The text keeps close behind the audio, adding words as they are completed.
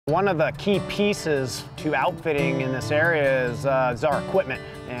One of the key pieces to outfitting in this area is our equipment.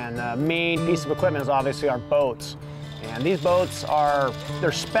 And the main piece of equipment is obviously our boats. And these boats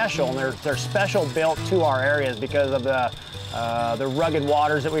they're special, and they're special built to our areas because of the rugged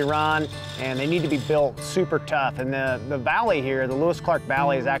waters that we run, and they need to be built super tough. And the valley here, the Lewis-Clark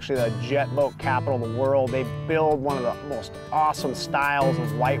Valley, is actually the jet boat capital of the world. They build one of the most awesome styles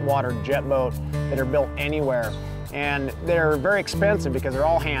of whitewater jet boat that are built anywhere. And they're very expensive because they're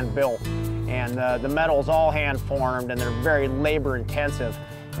all hand built, and the metal is all hand formed, and they're very labor intensive.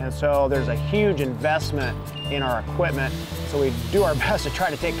 And so there's a huge investment in our equipment. So we do our best to try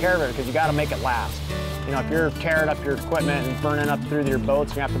to take care of it because you got to make it last. You know, if you're tearing up your equipment and burning up through your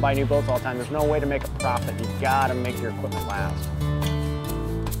boats and you have to buy new boats all the time, there's no way to make a profit. You got to make your equipment last.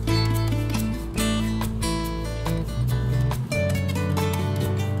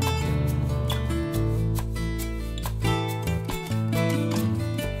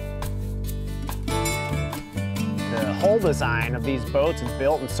 The hull design of these boats is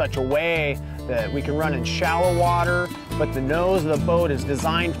built in such a way that we can run in shallow water, but the nose of the boat is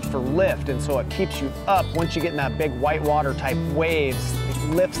designed for lift, and so it keeps you up. Once you get in that big whitewater type waves, it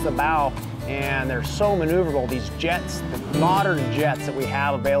lifts the bow, and they're so maneuverable. These jets, the modern jets that we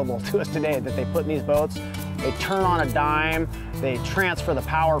have available to us today that they put in these boats, they turn on a dime, they transfer the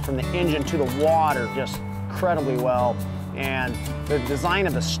power from the engine to the water just incredibly well. And the design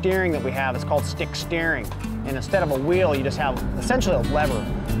of the steering that we have is called stick steering. And instead of a wheel, you just have essentially a lever.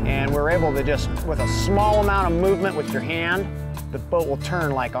 And we're able to just, with a small amount of movement with your hand, the boat will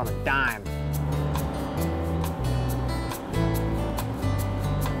turn like on a dime.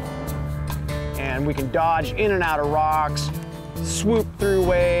 And we can dodge in and out of rocks, swoop through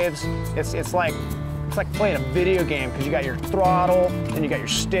waves. It's like playing a video game because you got your throttle and you got your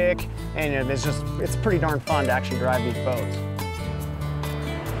stick, and it's pretty darn fun to actually drive these boats.